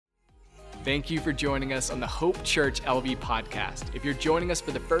Thank you for joining us on the Hope Church LV podcast. If you're joining us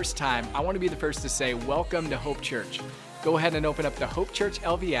for the first time, I want to be the first to say welcome to Hope Church. Go ahead and open up the Hope Church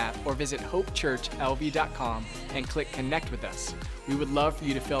LV app or visit hopechurchlv.com and click connect with us. We would love for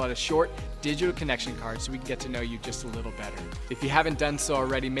you to fill out a short digital connection card so we can get to know you just a little better. If you haven't done so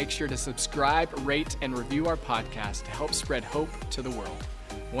already, make sure to subscribe, rate, and review our podcast to help spread hope to the world.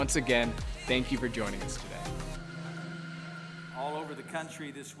 Once again, thank you for joining us today. All over the country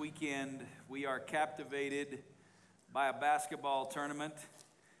this weekend, we are captivated by a basketball tournament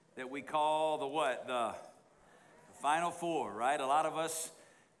that we call the Final Four, right? A lot of us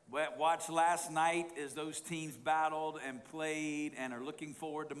watched last night as those teams battled and played and are looking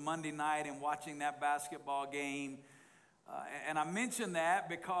forward to Monday night and watching that basketball game. And I mention that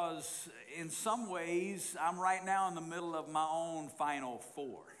because in some ways, I'm right now in the middle of my own Final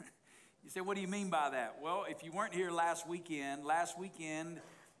Four. You say, what do you mean by that? Well, if you weren't here last weekend,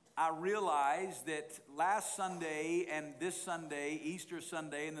 I realized that last Sunday and this Sunday, Easter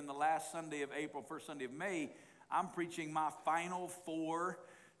Sunday, and then the last Sunday of April, first Sunday of May, I'm preaching my final 4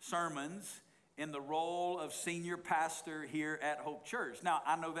 sermons in the role of senior pastor here at Hope Church. Now,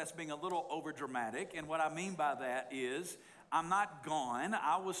 I know that's being a little overdramatic, and what I mean by that is I'm not gone.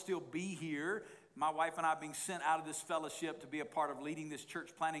 I will still be here. My wife and I being sent out of this fellowship to be a part of leading this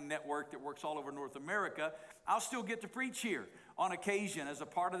church planning network that works all over North America. I'll still get to preach here on occasion as a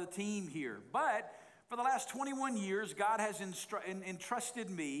part of the team here. But for the last 21 years, God has entrusted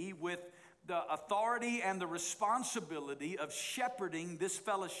me with the authority and the responsibility of shepherding this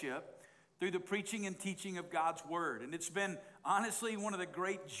fellowship through the preaching and teaching of God's Word. And it's been honestly one of the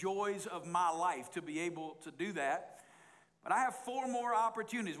great joys of my life to be able to do that. But I have 4 more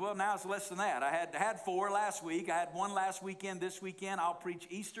opportunities. Well, now it's less than that. I had 4 last week. I had 1 last weekend. This weekend, I'll preach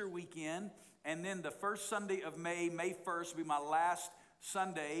Easter weekend. And then the first Sunday of May 1st, will be my last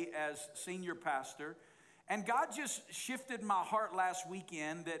Sunday as senior pastor. And God just shifted my heart last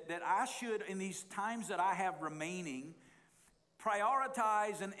weekend that I should, in these times that I have remaining,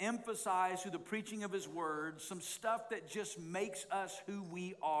 prioritize and emphasize through the preaching of His Word some stuff that just makes us who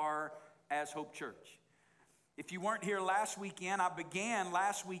we are as Hope Church. If you weren't here last weekend, I began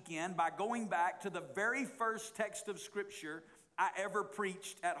last weekend by going back to the very first text of Scripture I ever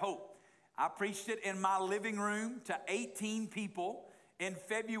preached at Hope. I preached it in my living room to 18 people in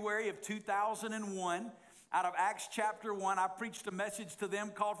February of 2001. Out of Acts chapter 1, I preached a message to them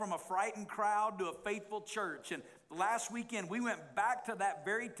called From a Frightened Crowd to a Faithful Church. And last weekend, we went back to that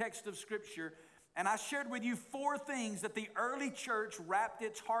very text of Scripture, and I shared with you 4 things that the early church wrapped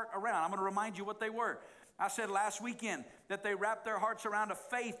its heart around. I'm going to remind you what they were. I said last weekend that they wrapped their hearts around a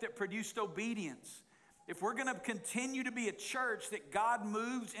faith that produced obedience. If we're going to continue to be a church that God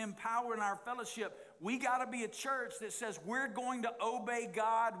moves in power in our fellowship, we got to be a church that says we're going to obey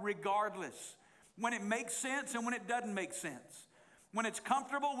God regardless. When it makes sense and when it doesn't make sense. When it's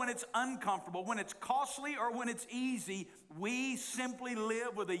comfortable, when it's uncomfortable, when it's costly or when it's easy, we simply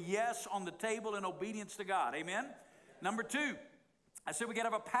live with a yes on the table in obedience to God. Amen? Number 2, I said we got to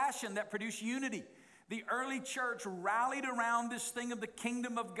have a passion that produced unity. The early church rallied around this thing of the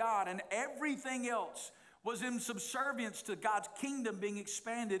kingdom of God, and everything else was in subservience to God's kingdom being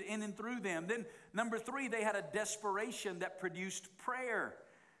expanded in and through them. Then number 3, they had a desperation that produced prayer.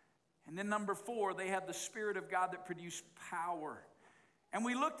 And then number 4, they had the Spirit of God that produced power. And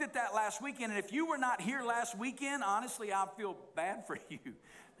we looked at that last weekend, and if you were not here last weekend, honestly, I feel bad for you.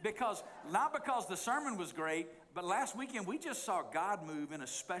 Not because the sermon was great, but last weekend we just saw God move in a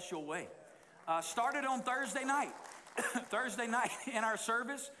special way. Started on Thursday night. Thursday night in our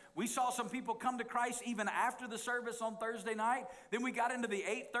service, we saw some people come to Christ even after the service on Thursday night. Then we got into the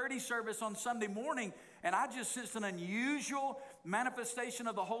 8:30 service on Sunday morning, and I just sensed an unusual manifestation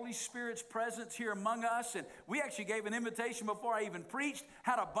of the Holy Spirit's presence here among us. And we actually gave an invitation before I even preached,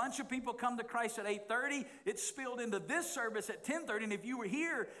 had a bunch of people come to Christ at 8:30. It spilled into this service at 10:30, and if you were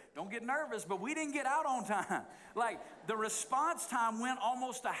here, don't get nervous, but we didn't get out on time. Like, the response time went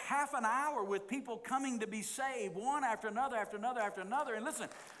almost a half an hour with people coming to be saved, one after another, after another, after another. And listen,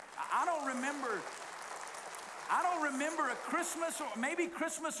 I don't remember a Christmas or maybe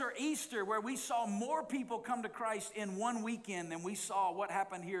Christmas or Easter where we saw more people come to Christ in one weekend than we saw what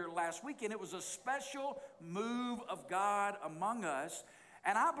happened here last weekend. It was a special move of God among us.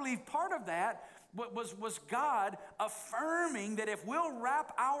 And I believe part of that was God affirming that if we'll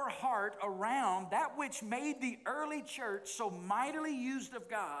wrap our heart around that which made the early church so mightily used of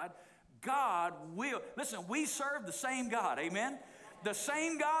God, God will. Listen, we serve the same God, amen? The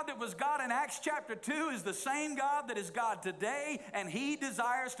same God that was God in Acts chapter 2 is the same God that is God today, and He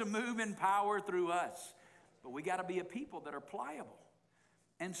desires to move in power through us. But we got to be a people that are pliable.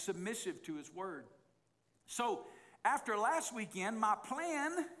 and submissive to his word. So after last weekend, my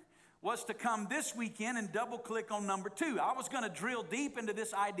plan was to come this weekend and double click on number 2. I was going to drill deep into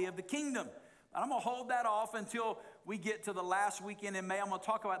this idea of the kingdom. I'm going to hold that off until we get to the last weekend in May. I'm going to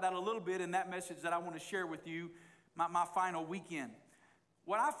talk about that a little bit in that message that I want to share with you, my final weekend.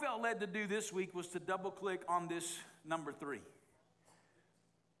 What I felt led to do this week was to double click on this number 3.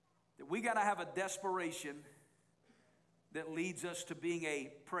 That we got to have a desperation that leads us to being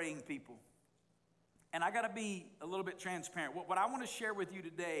a praying people. And I got to be a little bit transparent. What I want to share with you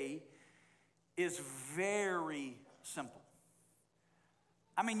today is very simple.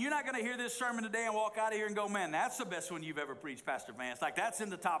 I mean, you're not going to hear this sermon today and walk out of here and go, man, that's the best one you've ever preached, Pastor Vance. Like, that's in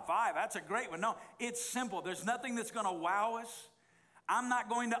the top 5. That's a great one. No, it's simple. There's nothing that's going to wow us. I'm not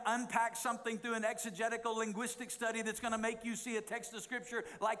going to unpack something through an exegetical linguistic study that's going to make you see a text of Scripture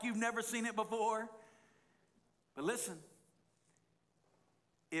like you've never seen it before. But listen,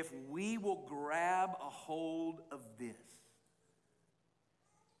 if we will grab a hold of this,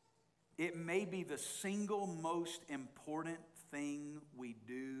 it may be the single most important thing we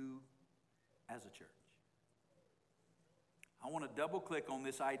do as a church. I want to double click on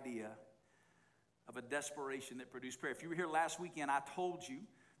this idea of a desperation that produced prayer. If you were here last weekend, I told you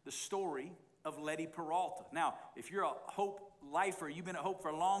the story of Letty Peralta. Now, if you're a Hope lifer, you've been at Hope for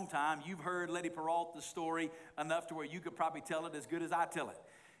a long time, you've heard Letty Peralta's story enough to where you could probably tell it as good as I tell it.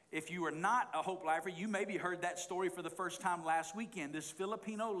 If you are not a Hope lifer, you maybe heard that story for the first time last weekend. This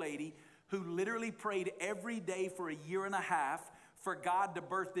Filipino lady who literally prayed every day for a year and a half for God to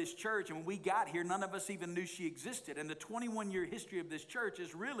birth this church. And when we got here, none of us even knew she existed. And the 21-year history of this church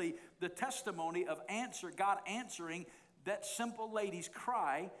is really the testimony of God answering that simple lady's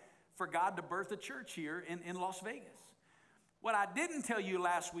cry for God to birth a church here in Las Vegas. What I didn't tell you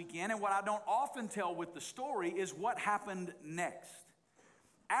last weekend, and what I don't often tell with the story, is what happened next.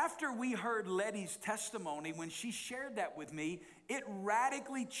 After we heard Letty's testimony, when she shared that with me, it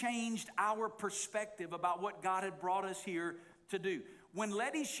radically changed our perspective about what God had brought us here to do. When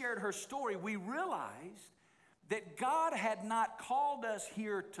Letty shared her story, we realized that God had not called us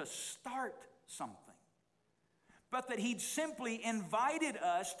here to start something, but that he'd simply invited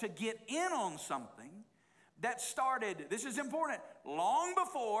us to get in on something that started, this is important, long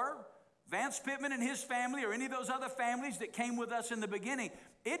before Vance Pittman and his family or any of those other families that came with us in the beginning.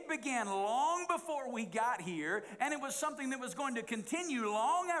 It began long before we got here, and it was something that was going to continue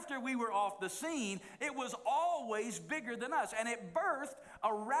long after we were off the scene. It was always bigger than us, and it birthed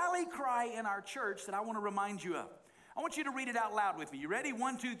a rally cry in our church that I want to remind you of. I want you to read it out loud with me. You ready?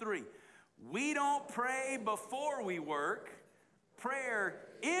 1, 2, 3. We don't pray before we work. Prayer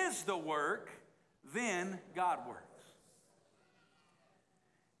is the work, then God works.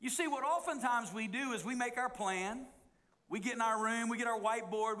 You see, what oftentimes we do is we make our plan. We get in our room, we get our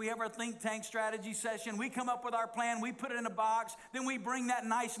whiteboard, we have our think tank strategy session, we come up with our plan, we put it in a box, then we bring that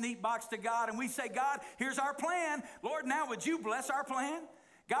nice, neat box to God, and we say, God, here's our plan. Lord, now would you bless our plan?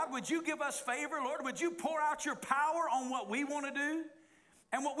 God, would you give us favor? Lord, would you pour out your power on what we want to do?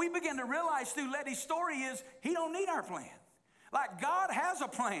 And what we begin to realize through Letty's story is he don't need our plan. Like, God has a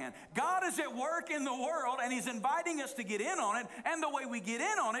plan. God is at work in the world, and he's inviting us to get in on it. And the way we get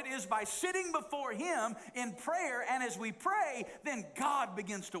in on it is by sitting before him in prayer. And as we pray, then God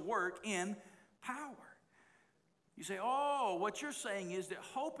begins to work in power. You say, oh, what you're saying is that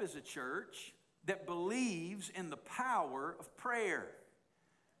Hope is a church that believes in the power of prayer.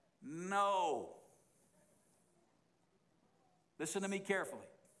 No. Listen to me carefully.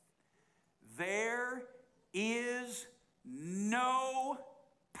 There is no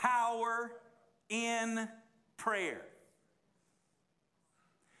power in prayer.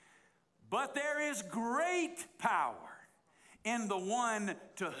 But there is great power in the one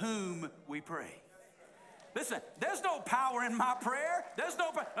to whom we pray. Listen, there's no power in my prayer. There's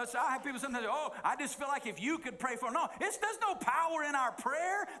no power. I have people sometimes say, oh, I just feel like if you could pray for. No, there's no power in our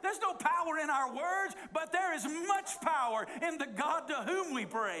prayer. There's no power in our words. But there is much power in the God to whom we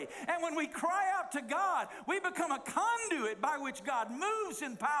pray. And when we cry out to God, we become a conduit by which God moves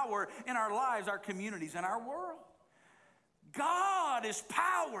in power in our lives, our communities, and our world. God is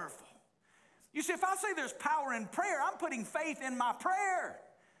powerful. You see, if I say there's power in prayer, I'm putting faith in my prayer.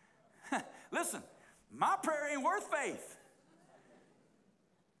 Listen. My prayer ain't worth faith,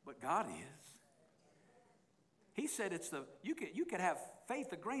 but God is. He said you could have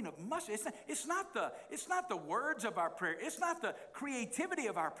faith, a grain of mustard. It's not the words of our prayer. It's not the creativity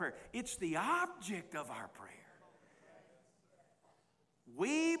of our prayer. It's the object of our prayer.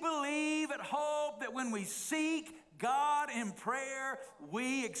 We believe at Hope that when we seek God in prayer,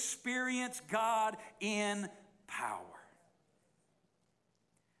 we experience God in power.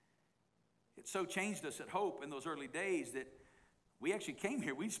 It so changed us at Hope in those early days that we actually came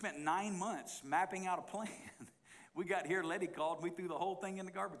here. We spent 9 months mapping out a plan. We got here, Letty called, and we threw the whole thing in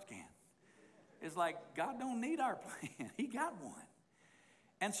the garbage can. It's like, God don't need our plan. He got one.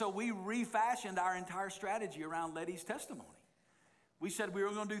 And so we refashioned our entire strategy around Letty's testimony. We said we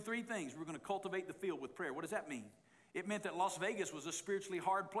were going to do 3 things. We were going to cultivate the field with prayer. What does that mean? It meant that Las Vegas was a spiritually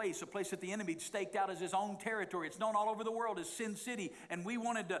hard place, a place that the enemy staked out as his own territory. It's known all over the world as Sin City, and we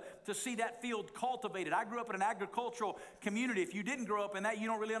wanted to see that field cultivated. I grew up in an agricultural community. If you didn't grow up in that, you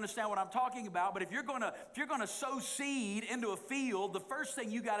don't really understand what I'm talking about. But if you're going to sow seed into a field, the first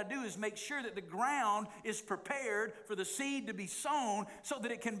thing you got to do is make sure that the ground is prepared for the seed to be sown so that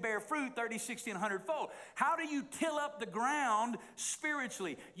it can bear fruit 30, 60, and 100-fold. How do you till up the ground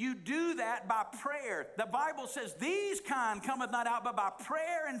spiritually? You do that by prayer. The Bible says these kind cometh not out but by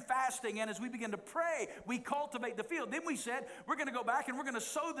prayer and fasting. And as we begin to pray, we cultivate the field. Then we said we're going to go back and we're going to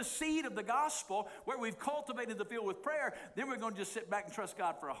sow the seed of the gospel where we've cultivated the field with prayer. Then we're going to just sit back and trust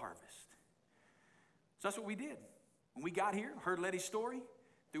God for a harvest. So that's what we did. When we got here, heard Letty's story,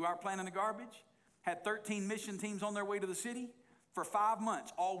 threw our plan in the garbage, had 13 mission teams on their way to the city. For 5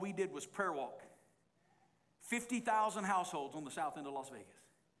 months, all we did was prayer walk. 50,000 households on the south end of Las Vegas.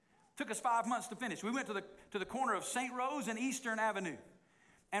 Took us 5 months to finish. We went to the corner of St. Rose and Eastern Avenue.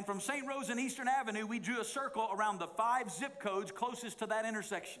 And from St. Rose and Eastern Avenue, we drew a circle around the 5 zip codes closest to that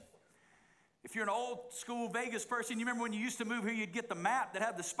intersection. If you're an old school Vegas person, you remember when you used to move here, you'd get the map that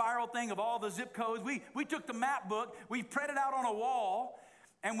had the spiral thing of all the zip codes. We took the map book, we printed out on a wall,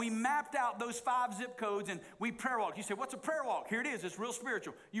 and we mapped out those 5 zip codes, and we prayer walked. You say, what's a prayer walk? Here it is. It's real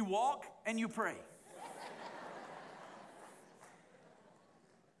spiritual. You walk and you pray.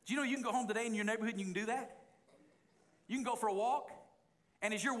 Do you know you can go home today in your neighborhood and you can do that? You can go for a walk,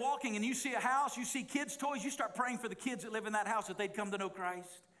 and as you're walking and you see a house, you see kids' toys, you start praying for the kids that live in that house that they'd come to know Christ.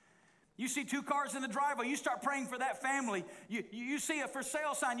 You see 2 cars in the driveway, you start praying for that family. You see a for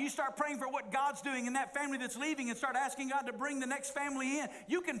sale sign, you start praying for what God's doing in that family that's leaving and start asking God to bring the next family in.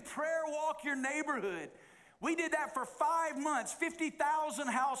 You can prayer walk your neighborhood. We did that for 5 months, 50,000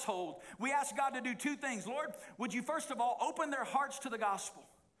 households. We asked God to do 2 things. Lord, would you first of all open their hearts to the gospel?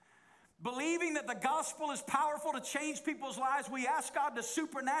 Believing that the gospel is powerful to change people's lives, we ask God to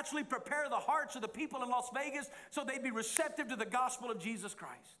supernaturally prepare the hearts of the people in Las Vegas so they'd be receptive to the gospel of Jesus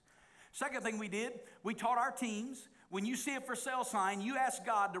Christ. Second thing we did, we taught our teams, when you see a for sale sign, you ask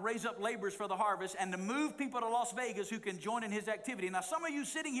God to raise up laborers for the harvest and to move people to Las Vegas who can join in his activity. Now, some of you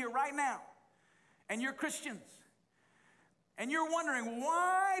sitting here right now, and you're Christians, and you're wondering,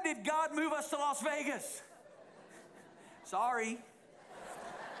 why did God move us to Las Vegas? Sorry.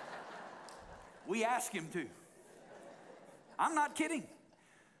 We asked him to. I'm not kidding.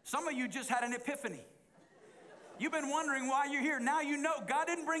 Some of you just had an epiphany. You've been wondering why you're here. Now you know God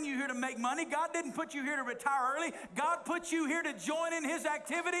didn't bring you here to make money. God didn't put you here to retire early. God put you here to join in his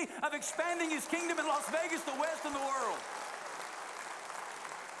activity of expanding his kingdom in Las Vegas, the West, and the world.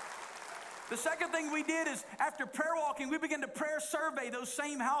 The second thing we did is after prayer walking, we began to prayer survey those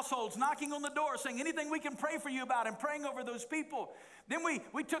same households, knocking on the door, saying anything we can pray for you about and praying over those people. Then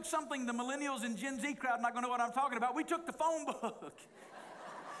we took something the millennials and Gen Z crowd not going to know what I'm talking about. We took the phone book.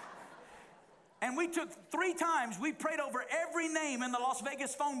 And we took 3 times, we prayed over every name in the Las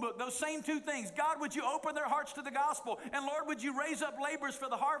Vegas phone book, those same 2 things. God, would you open their hearts to the gospel? And Lord, would you raise up laborers for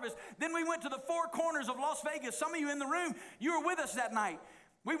the harvest? Then we went to the 4 corners of Las Vegas. Some of you in the room, you were with us that night.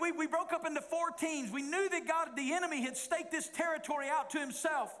 We broke up into 4 teams. We knew that God, the enemy, had staked this territory out to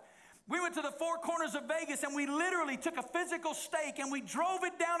himself. We went to the 4 corners of Vegas and we literally took a physical stake and we drove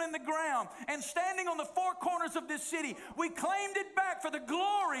it down in the ground. And standing on the 4 corners of this city, we claimed it back for the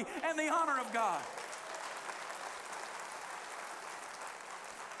glory and the honor of God.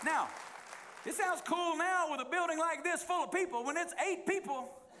 Now, it sounds cool now with a building like this full of people. When it's 8 people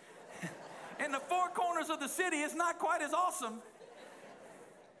in the 4 corners of the city, it's not quite as awesome.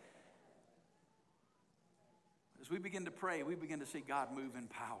 As we begin to pray, we begin to see God move in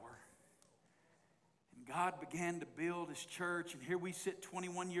power. And God began to build his church, and here we sit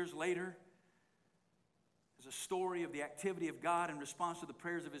 21 years later as a story of the activity of God in response to the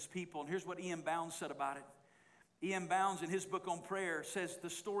prayers of his people. And here's what E.M. Bounds said about it. E.M. Bounds, in his book on prayer, says the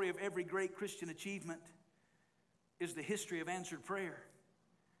story of every great Christian achievement is the history of answered prayer.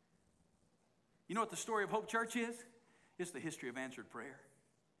 You know what the story of Hope Church is? It's the history of answered prayer.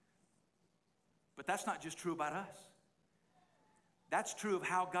 But that's not just true about us. That's true of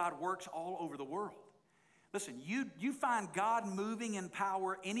how God works all over the world. Listen, you find God moving in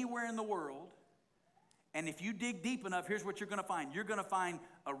power anywhere in the world, and if you dig deep enough, here's what you're going to find. You're going to find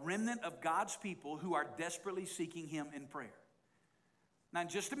a remnant of God's people who are desperately seeking him in prayer. Now, in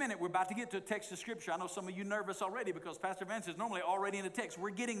just a minute, we're about to get to a text of Scripture. I know some of you nervous already because Pastor Vance is normally already in the text. We're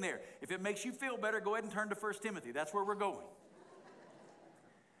getting there. If it makes you feel better, go ahead and turn to 1 Timothy. That's where we're going.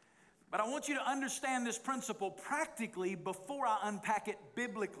 But I want you to understand this principle practically before I unpack it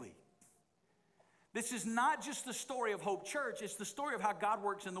biblically. This is not just the story of Hope Church. It's the story of how God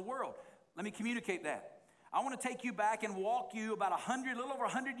works in the world. Let me communicate that. I want to take you back and walk you about a little over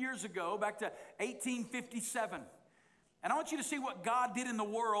 100 years ago, back to 1857. And I want you to see what God did in the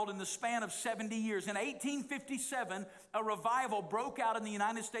world in the span of 70 years. In 1857, a revival broke out in the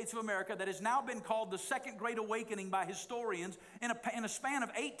United States of America that has now been called the Second Great Awakening by historians. In a span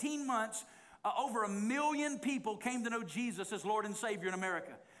of 18 months, over 1 million people came to know Jesus as Lord and Savior in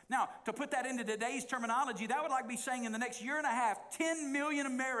America. Now, to put that into today's terminology, that would like be saying in the next year and a half, 10 million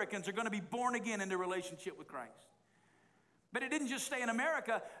Americans are going to be born again in their relationship with Christ. But it didn't just stay in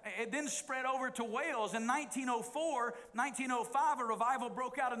America. It then spread over to Wales. In 1904, 1905, a revival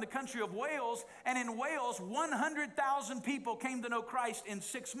broke out in the country of Wales. And in Wales, 100,000 people came to know Christ in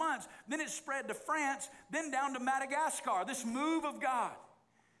 6 months. Then it spread to France, then down to Madagascar, this move of God.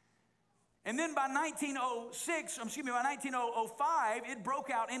 And then by 1905, it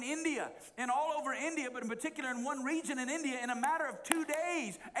broke out in India and all over India, but in particular in one region in India. In a matter of 2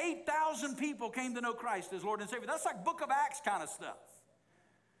 days, 8,000 people came to know Christ as Lord and Savior. That's like Book of Acts kind of stuff.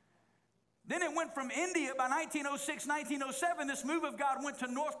 Then it went from India. By 1906, 1907, this move of God went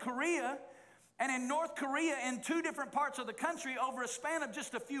to North Korea. And in North Korea, in 2 different parts of the country, over a span of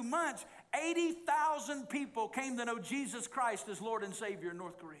just a few months, 80,000 people came to know Jesus Christ as Lord and Savior in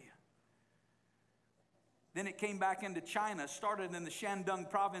North Korea. Then it came back into China, started in the Shandong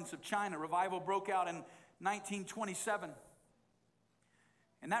province of China. Revival broke out in 1927.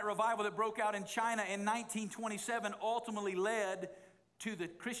 And that revival that broke out in China in 1927 ultimately led to the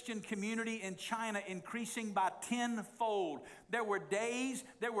Christian community in China increasing by tenfold. There were days,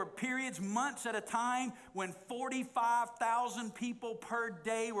 there were periods, months at a time when 45,000 people per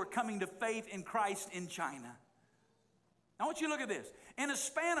day were coming to faith in Christ in China. Now I want you to look at this. In a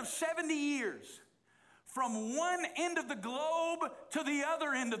span of 70 years, from one end of the globe to the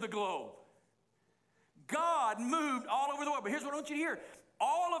other end of the globe, God moved all over the world. But here's what I want you to hear.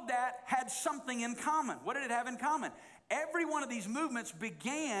 All of that had something in common. What did it have in common? Every one of these movements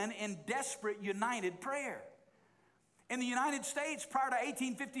began in desperate, united prayer. In the United States, prior to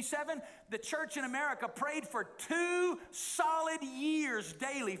 1857, the church in America prayed for 2 solid years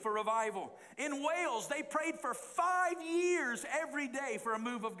daily for revival. In Wales, they prayed for 5 years every day for a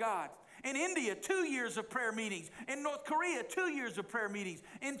move of God. In India, 2 years of prayer meetings. In North Korea, 2 years of prayer meetings.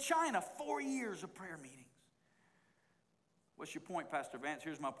 In China, 4 years of prayer meetings. What's your point, Pastor Vance?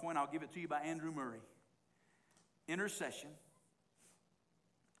 Here's my point. I'll give it to you by Andrew Murray. Intercession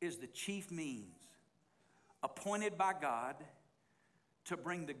is the chief means appointed by God to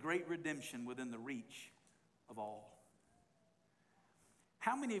bring the great redemption within the reach of all.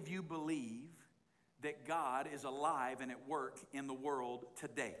 How many of you believe that God is alive and at work in the world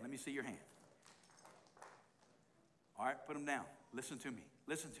today? Let me see your hand. All right, put them down. Listen to me.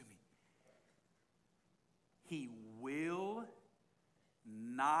 Listen to me. He will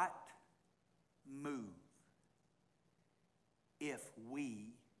not move if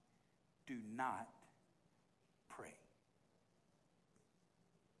we do not pray.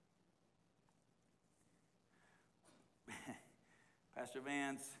 Pastor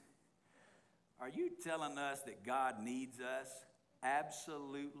Vance, are you telling us that God needs us?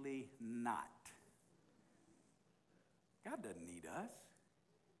 Absolutely not. God doesn't need us.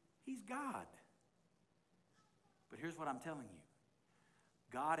 He's God. But here's what I'm telling you.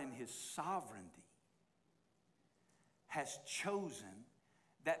 God in His sovereignty has chosen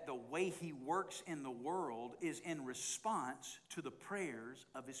that the way He works in the world is in response to the prayers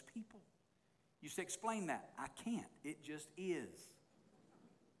of His people. You say, explain that. I can't. It just is.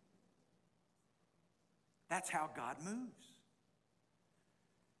 That's how God moves.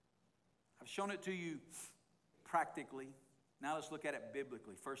 I've shown it to you practically. Now let's look at it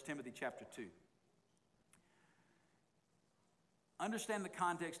biblically. 1 Timothy chapter 2. Understand the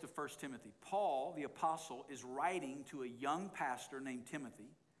context of 1 Timothy. Paul, the apostle, is writing to a young pastor named Timothy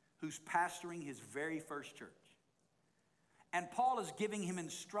who's pastoring his very first church. And Paul is giving him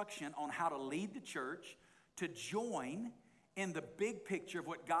instruction on how to lead the church to join in the big picture of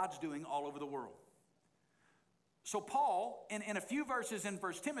what God's doing all over the world. So Paul, in a few verses in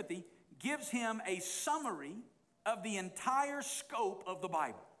 1 Timothy, gives him a summary of the entire scope of the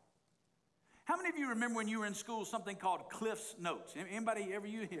Bible. How many of you remember when you were in school something called Cliff's Notes? Anybody ever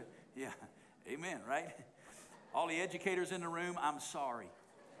you here? Yeah, amen, right? All the educators in the room, I'm sorry.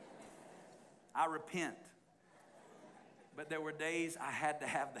 I repent. but there were days I had to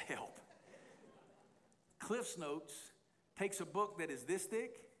have the help. Cliff's Notes takes a book that is this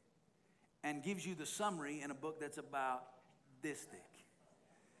thick and gives you the summary in a book that's about this thick.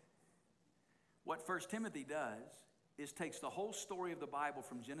 What 1 Timothy does is takes the whole story of the Bible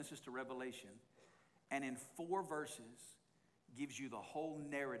from Genesis to Revelation and in 4 verses gives you the whole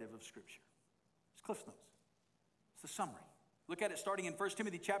narrative of Scripture. It's Cliff's Notes. It's the summary. Look at it starting in 1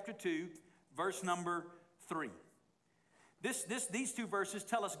 Timothy chapter 2, verse number 3. These 2 verses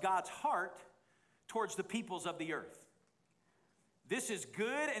tell us God's heart towards the peoples of the earth. This is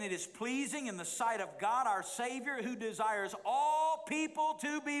good and it is pleasing in the sight of God our Savior, who desires all people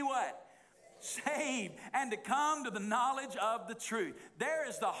to be what? Saved and to come to the knowledge of the truth. There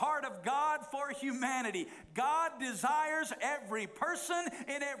is the heart of God for humanity. God desires every person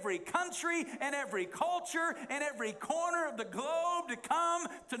in every country and every culture and every corner of the globe to come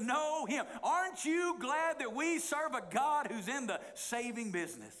to know Him. Aren't you glad that we serve a God who's in the saving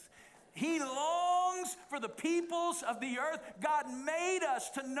business? He longs for the peoples of the earth. God made us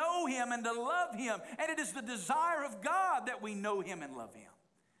to know Him and to love Him. And it is the desire of God that we know Him and love Him.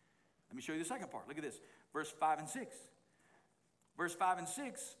 Let me show you the second part. Look at this. Verse 5 and 6. Verse 5 and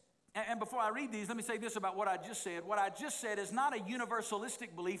 6. And before I read these, let me say this about what I just said. What I just said is not a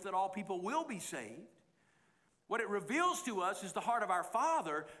universalistic belief that all people will be saved. What it reveals to us is the heart of our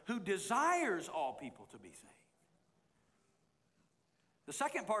Father, who desires all people to be saved. The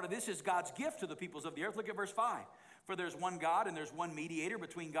second part of this is God's gift to the peoples of the earth. Look at verse 5. For there's one God and there's one mediator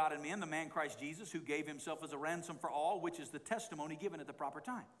between God and men, the man Christ Jesus, who gave Himself as a ransom for all, which is the testimony given at the proper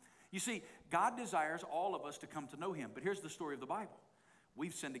time. You see, God desires all of us to come to know Him. But here's the story of the Bible.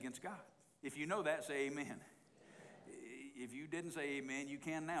 We've sinned against God. If you know that, say amen. If you didn't say amen, you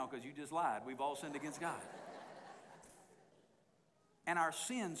can now because you just lied. We've all sinned against God. And our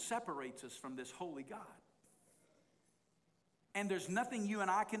sin separates us from this holy God. And there's nothing you and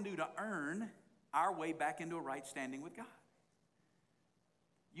I can do to earn our way back into a right standing with God.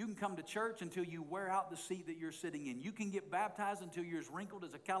 You can come to church until you wear out the seat that you're sitting in. You can get baptized until you're as wrinkled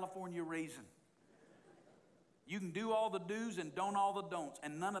as a California raisin. You can do all the do's and don't all the don'ts,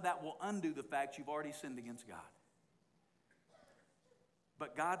 and none of that will undo the fact you've already sinned against God.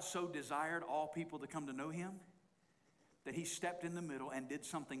 But God so desired all people to come to know Him that He stepped in the middle and did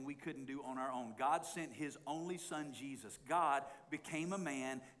something we couldn't do on our own. God sent His only Son, Jesus. God became a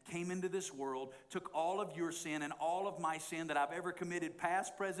man, came into this world, took all of your sin and all of my sin that I've ever committed,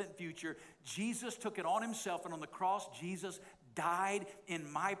 past, present, future. Jesus took it on Himself, and on the cross, Jesus died in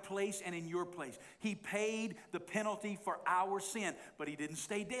my place and in your place. He paid the penalty for our sin, but He didn't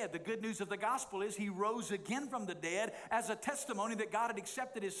stay dead. The good news of the gospel is He rose again from the dead as a testimony that God had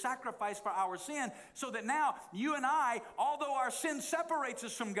accepted His sacrifice for our sin, so that now you and I, although our sin separates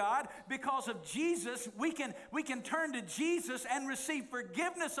us from God, because of Jesus, we can turn to Jesus and receive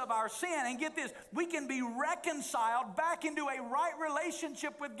forgiveness of our sin. And get this, we can be reconciled back into a right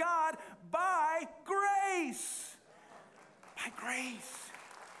relationship with God by grace. By grace.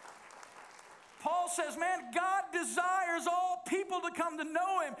 Paul says, man, God desires all people to come to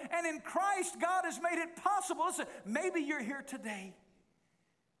know Him. And in Christ, God has made it possible. Listen, maybe you're here today.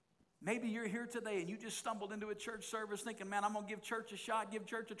 Maybe you're here today and you just stumbled into a church service thinking, man, I'm going to give church a shot, give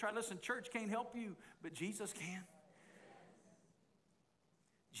church a try. Listen, church can't help you, but Jesus can.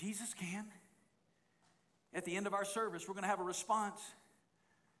 Jesus can. At the end of our service, we're going to have a response.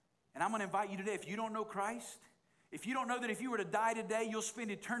 And I'm going to invite you today, if you don't know Christ, if you don't know that if you were to die today, you'll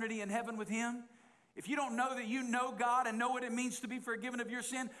spend eternity in heaven with Him, if you don't know that you know God and know what it means to be forgiven of your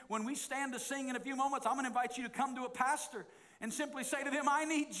sin, when we stand to sing in a few moments, I'm going to invite you to come to a pastor and simply say to them, I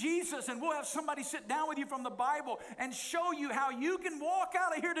need Jesus. And we'll have somebody sit down with you from the Bible and show you how you can walk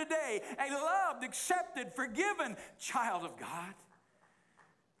out of here today a loved, accepted, forgiven child of God.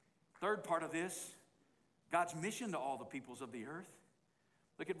 Third part of this, God's mission to all the peoples of the earth.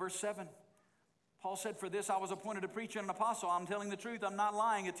 Look at verse 7. Paul said, for this I was appointed a preacher and an apostle. I'm telling the truth. I'm not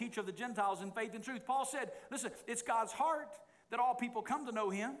lying. A teacher of the Gentiles in faith and truth. Paul said, listen, it's God's heart that all people come to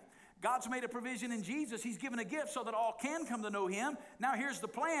know Him. God's made a provision in Jesus. He's given a gift so that all can come to know Him. Now here's the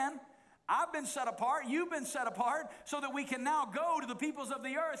plan. I've been set apart. You've been set apart so that we can now go to the peoples of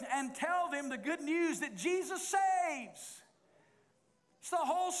the earth and tell them the good news that Jesus saves. It's the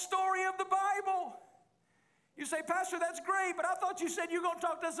whole story of the Bible. You say, Pastor, that's great, but I thought you said you were going to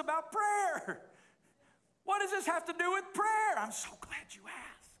talk to us about prayer. What does this have to do with prayer? I'm so glad you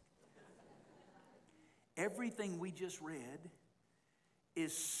asked. Everything we just read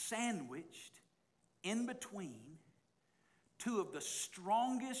is sandwiched in between two of the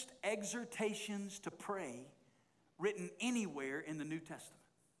strongest exhortations to pray written anywhere in the New Testament.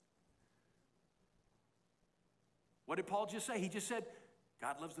 What did Paul just say? He just said,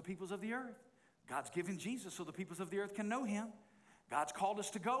 God loves the peoples of the earth. God's given Jesus so the peoples of the earth can know him. God's called us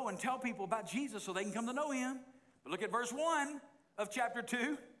to go and tell people about Jesus so they can come to know him. But look at verse 1 of chapter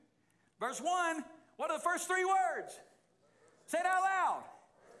 2. Verse 1, what are the first three words? Say it out loud.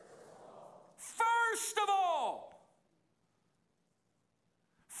 First of all.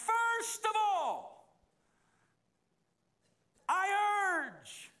 First of all, I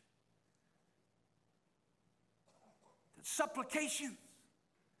urge that supplications,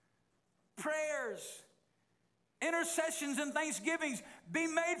 prayers, intercessions, and thanksgivings be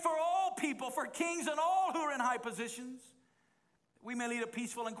made for all people, for kings and all who are in high positions. We may lead a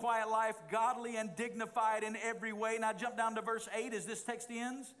peaceful and quiet life, godly and dignified in every way. Now jump down to verse 8 as this text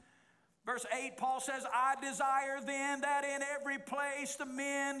ends. Verse 8, Paul says, I desire then that in every place the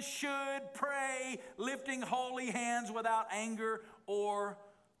men should pray, lifting holy hands without anger or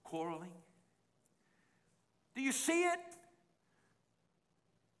quarreling. Do you see it?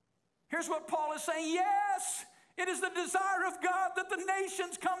 Here's what Paul is saying. Yes, it is the desire of God that the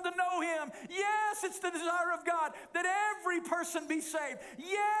nations come to know him. Yes, it's the desire of God that every person be saved.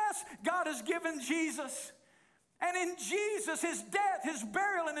 Yes, God has given Jesus. And in Jesus, his death, his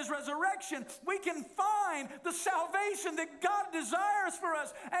burial, and his resurrection, we can find the salvation that God desires for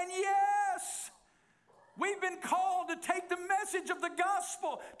us. And yes, we've been called to take the message of the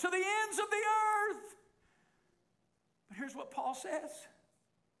gospel to the ends of the earth. But here's what Paul says.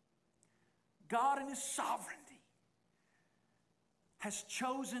 God in his sovereignty has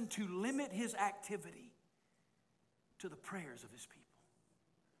chosen to limit his activity to the prayers of his people.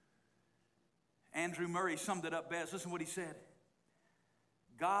 Andrew Murray summed it up best. Listen to what he said.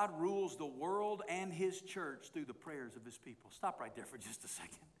 God rules the world and his church through the prayers of his people. Stop right there for just a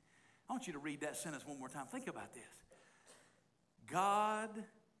second. I want you to read that sentence one more time. Think about this. God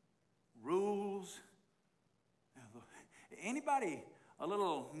rules. Anybody a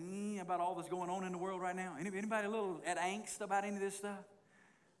little about all that's going on in the world right now? Anybody a little at angst about any of this stuff?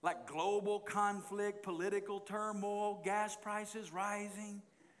 Like global conflict, political turmoil, gas prices rising.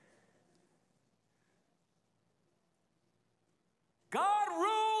 God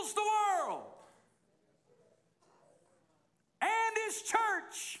rules the world and his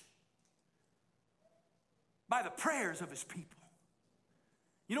church by the prayers of his people.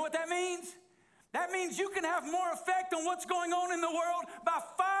 You know what that means? That means you can have more effect on what's going on in the world by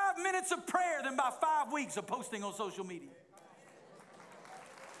 5 minutes of prayer than by 5 weeks of posting on social media.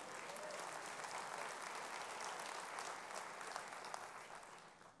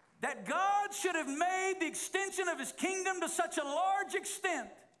 That God should have made the extension of his kingdom to such a large extent,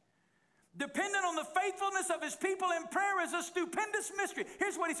 dependent on the faithfulness of his people in prayer, is a stupendous mystery.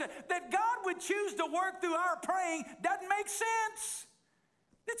 Here's what he said. That God would choose to work through our praying doesn't make sense.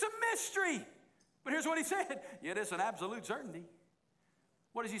 It's a mystery. But here's what he said. Yet it's an absolute certainty.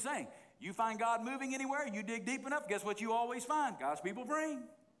 What is he saying? You find God moving anywhere, you dig deep enough, guess what you always find? God's people praying.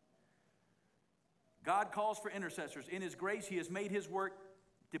 God calls for intercessors. In his grace, he has made his work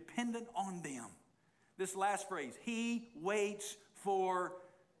dependent on them. This last phrase, he waits for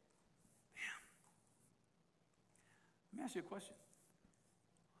them. Let me ask you a question.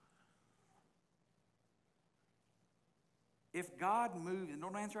 If God moves, and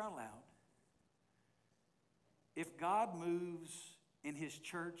don't answer out loud, if God moves in his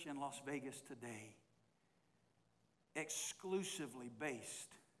church in Las Vegas today, exclusively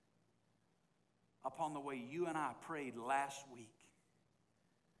based upon the way you and I prayed last week,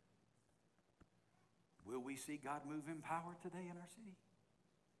 will we see God move in power today in our city?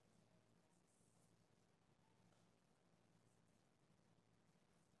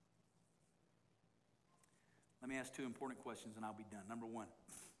 Let me ask two important questions and I'll be done. Number one,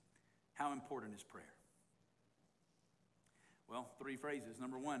 how important is prayer? Well, 3 phrases.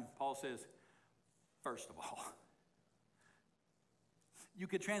 Number one, Paul says, first of all. You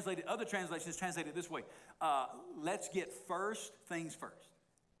could translate it, other translations translate it this way. Let's get first things first.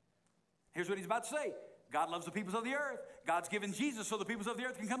 Here's what he's about to say. God loves the peoples of the earth. God's given Jesus so the peoples of the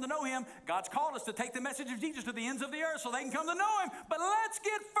earth can come to know him. God's called us to take the message of Jesus to the ends of the earth so they can come to know him. But let's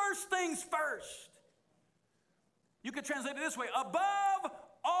get first things first. You could translate it this way. Above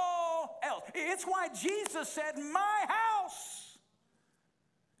all else. It's why Jesus said, my house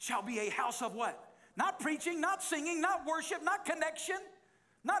shall be a house of what? Not preaching, not singing, not worship, not connection,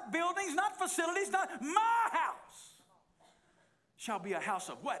 not buildings, not facilities, not my house shall be a house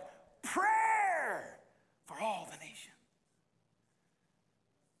of what? Prayer for all the nations.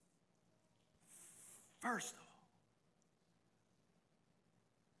 First of all,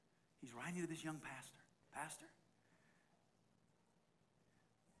 he's writing to this young pastor. Pastor,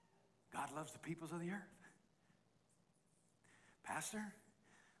 God loves the peoples of the earth. Pastor,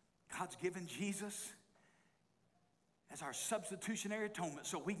 God's given Jesus as our substitutionary atonement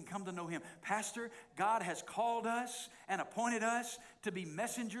so we can come to know him. Pastor, God has called us and appointed us to be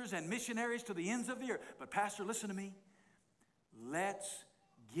messengers and missionaries to the ends of the earth. But Pastor, listen to me. Let's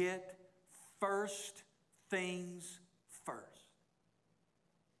get first things first.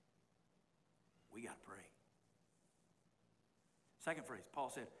 We got to pray. Second phrase, Paul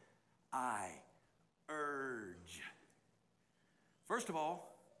said, I urge. First of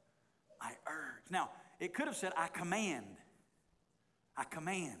all, I urge. Now, it could have said, I command. I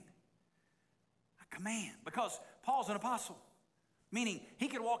command. I command. Because Paul's an apostle. Meaning, he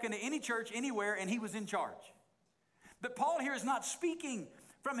could walk into any church, anywhere, and he was in charge. But Paul here is not speaking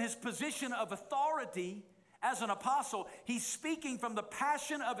from his position of authority as an apostle. He's speaking from the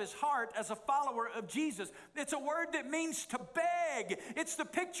passion of his heart as a follower of Jesus. It's a word that means to beg. It's the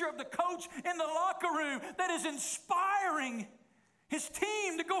picture of the coach in the locker room that is inspiring his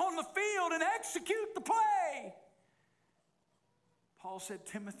team to go on the field and execute the play. Paul said,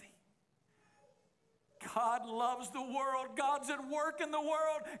 Timothy, God loves the world. God's at work in the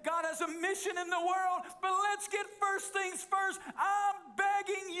world. God has a mission in the world. But let's get first things first. I'm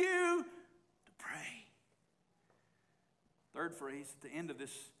begging you to pray. Third phrase at the end of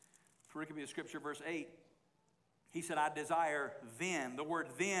this pericope of Scripture, verse 8, he said, I desire then. The word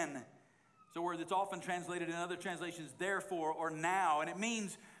then is a word that's often translated in other translations, therefore, or now. And it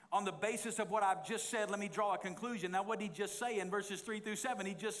means on the basis of what I've just said, let me draw a conclusion. Now, what did he just say in verses 3 through 7?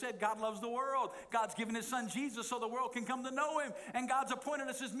 He just said God loves the world. God's given his son Jesus so the world can come to know him. And God's appointed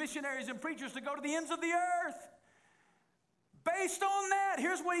us as missionaries and preachers to go to the ends of the earth. Based on that,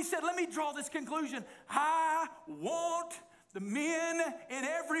 here's what he said. Let me draw this conclusion. I want the men in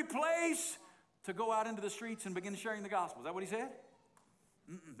every place to go out into the streets and begin sharing the gospel. Is that what he said?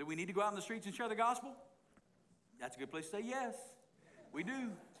 Do we need to go out in the streets and share the gospel? That's a good place to say yes. We do.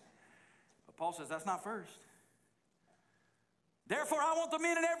 But Paul says that's not first. Therefore, I want the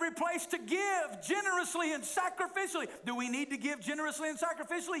men in every place to give generously and sacrificially. Do we need to give generously and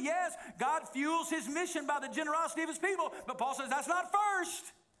sacrificially? Yes. God fuels his mission by the generosity of his people. But Paul says that's not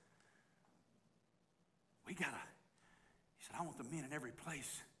first. He said, I want the men in every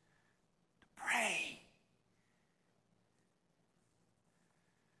place to pray.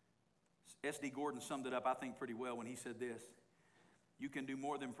 S.D. Gordon summed it up, I think, pretty well when he said this. You can do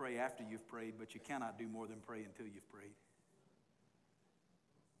more than pray after you've prayed, but you cannot do more than pray until you've prayed.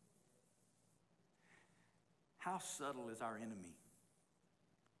 How subtle is our enemy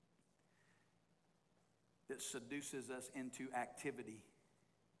that seduces us into activity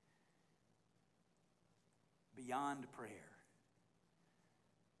beyond prayer?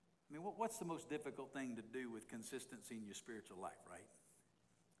 I mean, what's the most difficult thing to do with consistency in your spiritual life, right?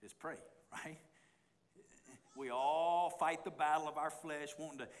 Is pray, right? We all fight the battle of our flesh,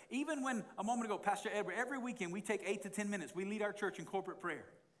 wanting to. Even when, a moment ago, Pastor Edward, every weekend we take 8 to 10 minutes. We lead our church in corporate prayer.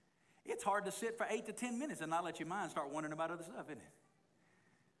 It's hard to sit for 8 to 10 minutes and not let your mind start wondering about other stuff, isn't it?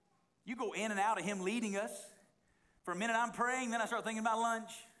 You go in and out of him leading us. For a minute I'm praying, then I start thinking about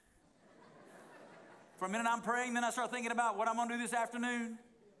lunch. For a minute I'm praying, then I start thinking about what I'm going to do this afternoon.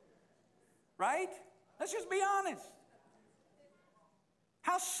 Right? Let's just be honest.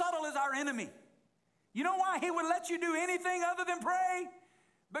 How subtle is our enemy? You know why he would let you do anything other than pray?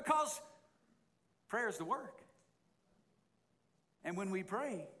 Because prayer is the work. And when we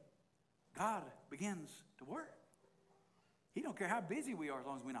pray, God begins to work. He don't care how busy we are as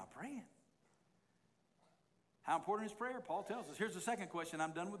long as we're not praying. How important is prayer? Paul tells us. Here's the second question.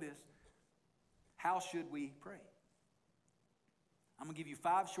 I'm done with this. How should we pray? I'm going to give you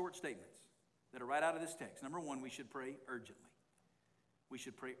 5 short statements that are right out of this text. Number 1, we should pray urgently. We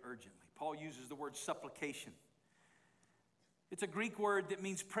should pray urgently. Paul uses the word supplication. It's a Greek word that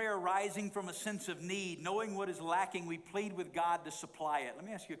means prayer rising from a sense of need. Knowing what is lacking, we plead with God to supply it. Let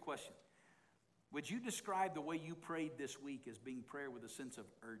me ask you a question. Would you describe the way you prayed this week as being prayer with a sense of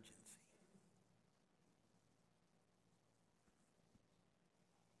urgency?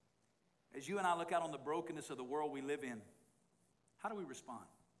 As you and I look out on the brokenness of the world we live in, how do we respond?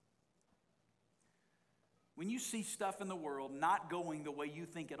 When you see stuff in the world not going the way you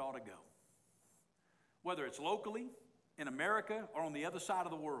think it ought to go, whether it's locally, in America, or on the other side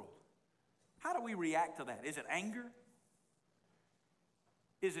of the world, how do we react to that? Is it anger?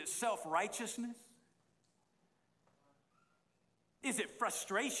 Is it self-righteousness? Is it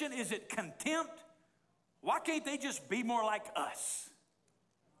frustration? Is it contempt? Why can't they just be more like us?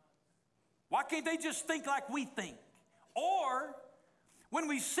 Why can't they just think like we think? Or When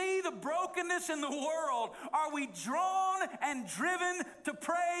we see the brokenness in the world, are we drawn and driven to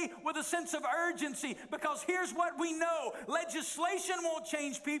pray with a sense of urgency? Because here's what we know. Legislation won't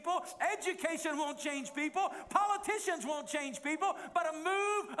change people. Education won't change people. Politicians won't change people. But a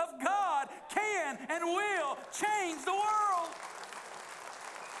move of God can and will change the world.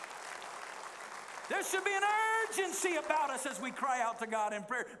 There should be an urgency about us as we cry out to God in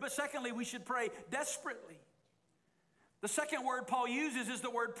prayer. But secondly, we should pray desperately. The second word Paul uses is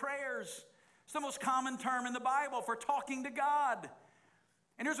the word prayers. It's the most common term in the Bible for talking to God.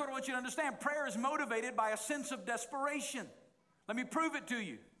 And here's what I want you to understand. Prayer is motivated by a sense of desperation. Let me prove it to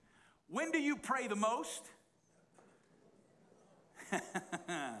you. When do you pray the most?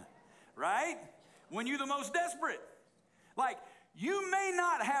 Right? When you're the most desperate. Like, you may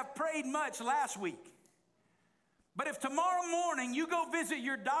not have prayed much last week, but if tomorrow morning you go visit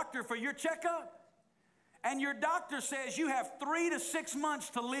your doctor for your checkup, and your doctor says you have 3 to 6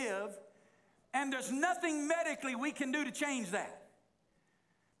 months to live, and there's nothing medically we can do to change that.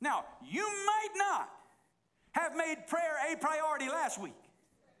 Now, you might not have made prayer a priority last week.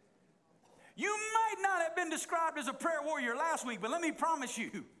 You might not have been described as a prayer warrior last week, but let me promise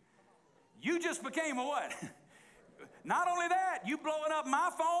you, you just became a what? Not only that, you blowing up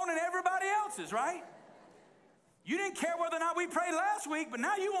my phone and everybody else's, right? You didn't care whether or not we prayed last week, but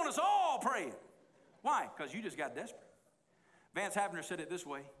now you want us all praying. Why? Because you just got desperate. Vance Havner said it this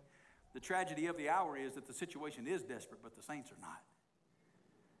way. The tragedy of the hour is that the situation is desperate, but the saints are not.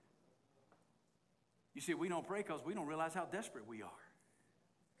 You see, we don't pray because we don't realize how desperate we are.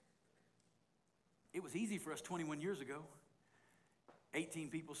 It was easy for us 21 years ago. 18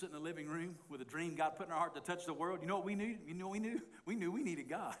 people sitting in the living room with a dream God put in our heart to touch the world. You know what we knew? You know what we knew? We knew we needed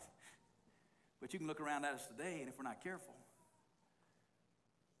God. But you can look around at us today, and if we're not careful,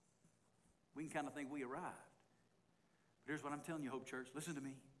 we can kind of think we arrived. But here's what I'm telling you, Hope Church. Listen to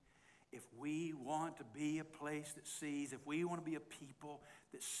me. If we want to be a place that sees, if we want to be a people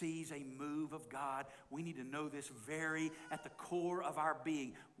that sees a move of God, we need to know this very at the core of our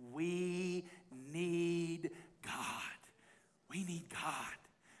being. We need God. We need God.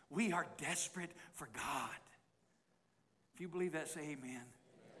 We are desperate for God. If you believe that, say amen. Amen.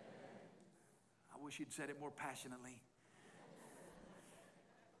 I wish you'd said it more passionately.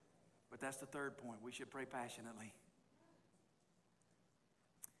 But that's the third point. We should pray passionately.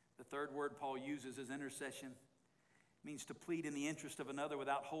 The third word Paul uses is intercession. It means to plead in the interest of another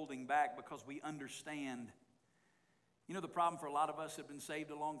without holding back because we understand. You know the problem for a lot of us that have been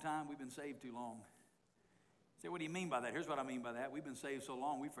saved a long time? We've been saved too long. You say, what do you mean by that? Here's what I mean by that. We've been saved so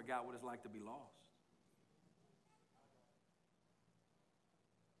long, we forgot what it's like to be lost.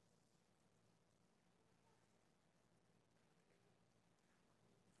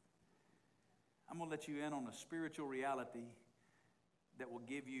 I'm going to let you in on a spiritual reality that will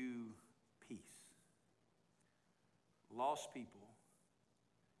give you peace. Lost people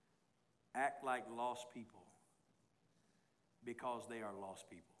act like lost people because they are lost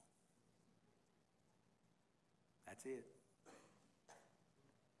people. That's it.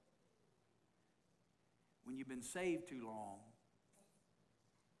 When you've been saved too long,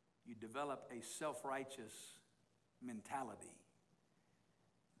 you develop a self-righteous mentality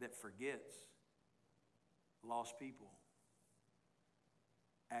that forgets lost people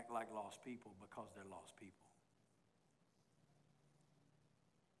act like lost people because they're lost people.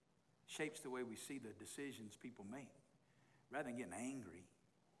 Shapes the way we see the decisions people make. Rather than getting angry,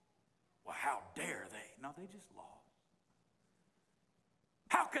 well, how dare they? No, they just lost.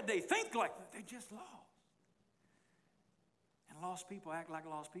 How could they think like that? They just lost. And lost people act like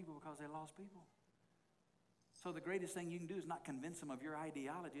lost people because they're lost people. So the greatest thing you can do is not convince them of your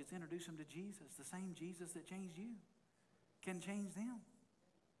ideology. It's introduce them to Jesus. The same Jesus that changed you can change them.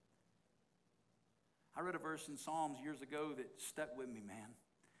 I read a verse in Psalms years ago that stuck with me, man.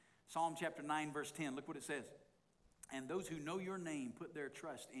 Psalm chapter 9, verse 10. Look what it says. And those who know your name put their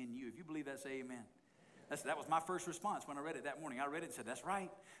trust in you. If you believe that, say amen. That was my first response when I read it that morning. I read it and said, that's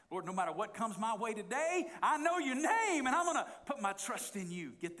right. Lord, no matter what comes my way today, I know your name, and I'm going to put my trust in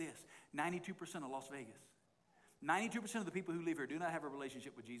you. Get this, 92% of Las Vegas, 92% of the people who live here do not have a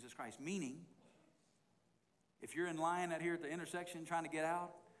relationship with Jesus Christ. Meaning, if you're in line out here at the intersection trying to get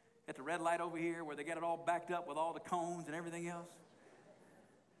out, at the red light over here where they got it all backed up with all the cones and everything else,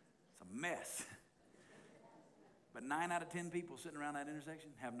 it's a mess. But 9 out of 10 people sitting around that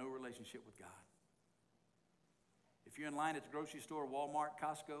intersection have no relationship with God. If you're in line at the grocery store, Walmart,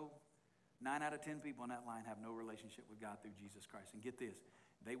 Costco, 9 out of 10 people in that line have no relationship with God through Jesus Christ. And get this,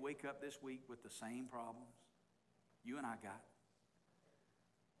 they wake up this week with the same problems you and I got.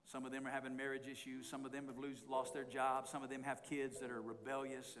 Some of them are having marriage issues. Some of them have lost their jobs. Some of them have kids that are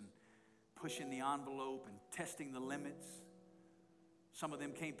rebellious and pushing the envelope and testing the limits. Some of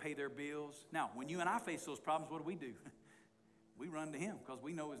them can't pay their bills. Now, when you and I face those problems, what do? We run to Him because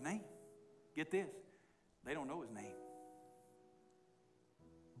we know His name. Get this, they don't know His name.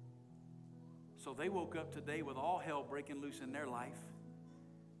 So they woke up today with all hell breaking loose in their life,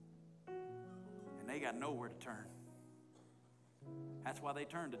 and they got nowhere to turn. That's why they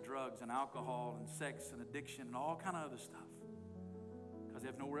turn to drugs and alcohol and sex and addiction and all kind of other stuff, because they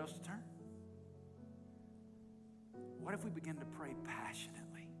have nowhere else to turn. What if we begin to pray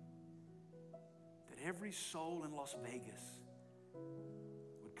passionately that every soul in Las Vegas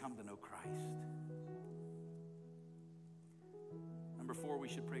would come to know Christ? Number 4, we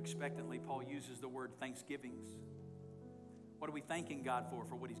should pray expectantly. Paul uses the word thanksgivings. What are we thanking God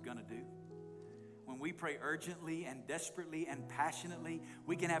for what He's going to do? When we pray urgently and desperately and passionately,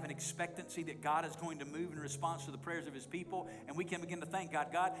 we can have an expectancy that God is going to move in response to the prayers of His people, and we can begin to thank God.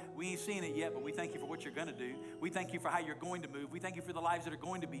 God, we ain't seen it yet, but we thank You for what You're going to do. We thank You for how You're going to move. We thank You for the lives that are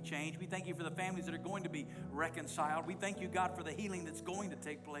going to be changed. We thank You for the families that are going to be reconciled. We thank You, God, for the healing that's going to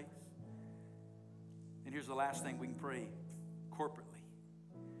take place. And here's the last thing we can pray corporately.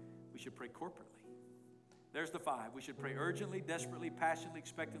 We should pray corporately. There's the 5. We should pray urgently, desperately, passionately,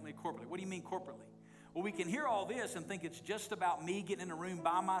 expectantly, corporately. What do you mean corporately? Well, we can hear all this and think it's just about me getting in a room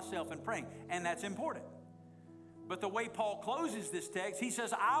by myself and praying, and that's important. But the way Paul closes this text, he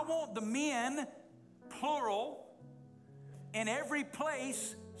says, I want the men, plural, in every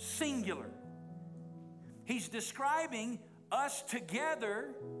place, singular. He's describing us together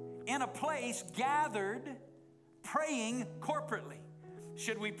in a place, gathered, praying corporately.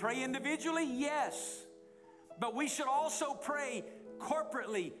 Should we pray individually? Yes. But we should also pray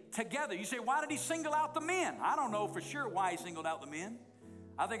corporately together. You say, why did he single out the men? I don't know for sure why he singled out the men.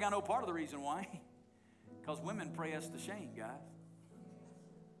 I think I know part of the reason why. Because women pray us to shame, guys.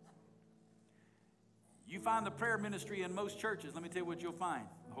 You find the prayer ministry in most churches, let me tell you what you'll find.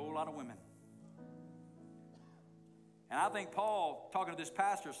 A whole lot of women. And I think Paul, talking to this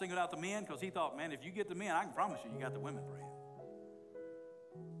pastor, singled out the men because he thought, man, if you get the men, I can promise you, you got the women praying.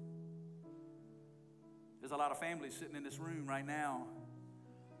 There's a lot of families sitting in this room right now.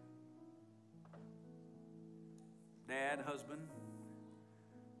 Dad, husband,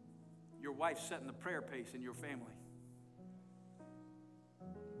 your wife's setting the prayer pace in your family.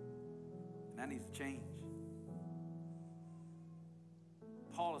 And that needs to change.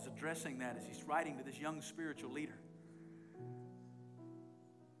 Paul is addressing that as he's writing to this young spiritual leader.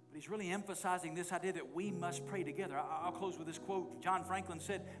 But he's really emphasizing this idea that we must pray together. I'll close with this quote. John Franklin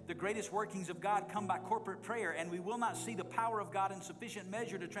said, the greatest workings of God come by corporate prayer, and we will not see the power of God in sufficient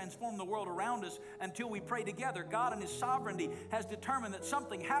measure to transform the world around us until we pray together. God in His sovereignty has determined that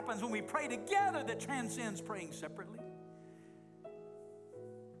something happens when we pray together that transcends praying separately.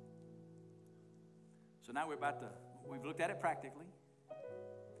 So now we've looked at it practically.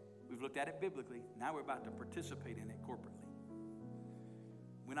 We've looked at it biblically. Now we're about to participate in it corporately.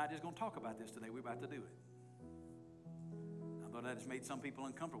 We're not just going to talk about this today. We're about to do it. Although that has made some people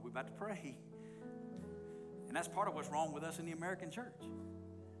uncomfortable, we're about to pray. And that's part of what's wrong with us in the American church.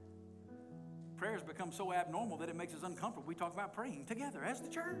 Prayer has become so abnormal that it makes us uncomfortable. We talk about praying together as the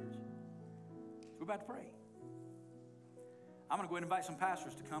church. So we're about to pray. I'm going to go ahead and invite some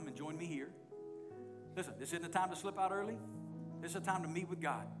pastors to come and join me here. Listen, this isn't a time to slip out early. This is a time to meet with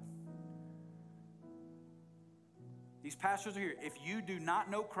God. These pastors are here. If you do not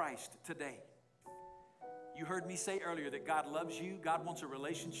know Christ today, you heard me say earlier that God loves you. God wants a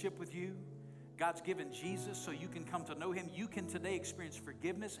relationship with you. God's given Jesus so you can come to know Him. You can today experience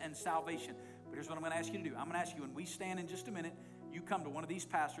forgiveness and salvation. But here's what I'm going to ask you to do. I'm going to ask you when we stand in just a minute, you come to one of these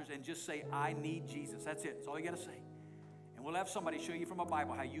pastors and just say, I need Jesus. That's it. That's all you got to say. And we'll have somebody show you from a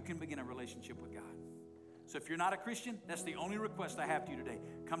Bible how you can begin a relationship with God. So if you're not a Christian, that's the only request I have to you today.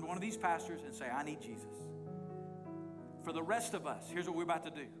 Come to one of these pastors and say, I need Jesus. For the rest of us, here's what we're about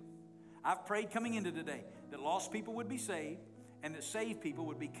to do. I've prayed coming into today that lost people would be saved and that saved people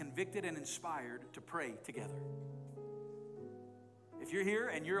would be convicted and inspired to pray together. If you're here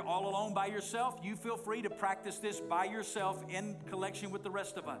and you're all alone by yourself, you feel free to practice this by yourself in collection with the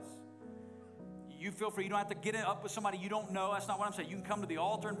rest of us. You feel free. You don't have to get up with somebody you don't know. That's not what I'm saying. You can come to the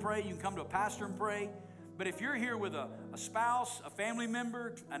altar and pray. You can come to a pastor and pray. But if you're here with a spouse, a family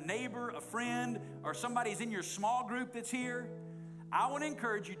member, a neighbor, a friend, or somebody's in your small group that's here, I want to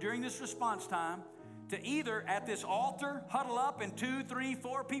encourage you during this response time to either at this altar huddle up in 2, 3,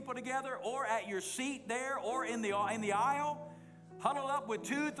 4 people together, or at your seat there, or in the aisle, Huddle up with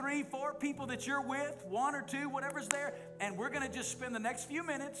 2, 3, 4 people that you're with, 1 or 2, whatever's there, and we're going to just spend the next few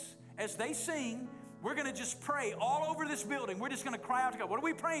minutes as they sing. We're going to just pray all over this building. We're just going to cry out to God. What are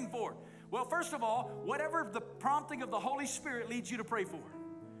we praying for? Well, first of all, whatever the prompting of the Holy Spirit leads you to pray for.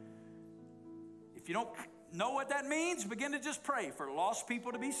 If you don't know what that means, begin to just pray for lost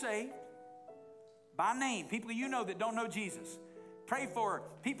people to be saved by name, people you know that don't know Jesus. Pray for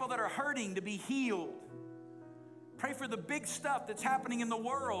people that are hurting to be healed. Pray for the big stuff that's happening in the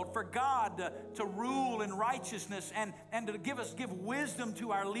world, for God to rule in righteousness and to give wisdom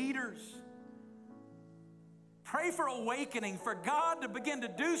to our leaders. Pray for awakening, for God to begin to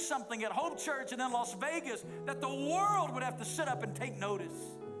do something at Hope Church and in Las Vegas that the world would have to sit up and take notice.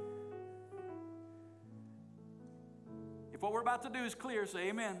 If what we're about to do is clear, say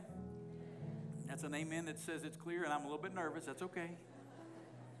amen. That's an amen that says it's clear, and I'm a little bit nervous. That's okay.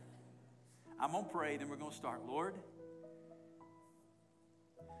 I'm going to pray, then we're going to start. Lord,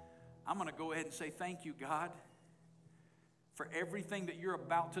 I'm going to go ahead and say thank you, God, for everything that you're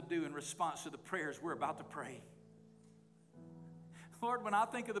about to do in response to the prayers we're about to pray. Lord, when I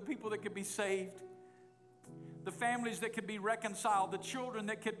think of the people that could be saved, the families that could be reconciled, the children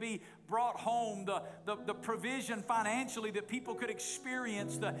that could be brought home, the provision financially that people could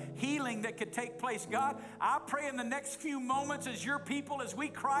experience, the healing that could take place. God, I pray in the next few moments as your people, as we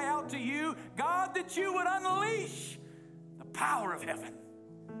cry out to you, God, that you would unleash the power of heaven.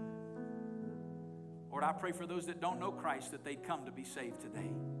 Lord, I pray for those that don't know Christ that they'd come to be saved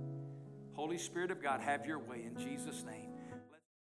today. Holy Spirit of God, have your way in Jesus' name.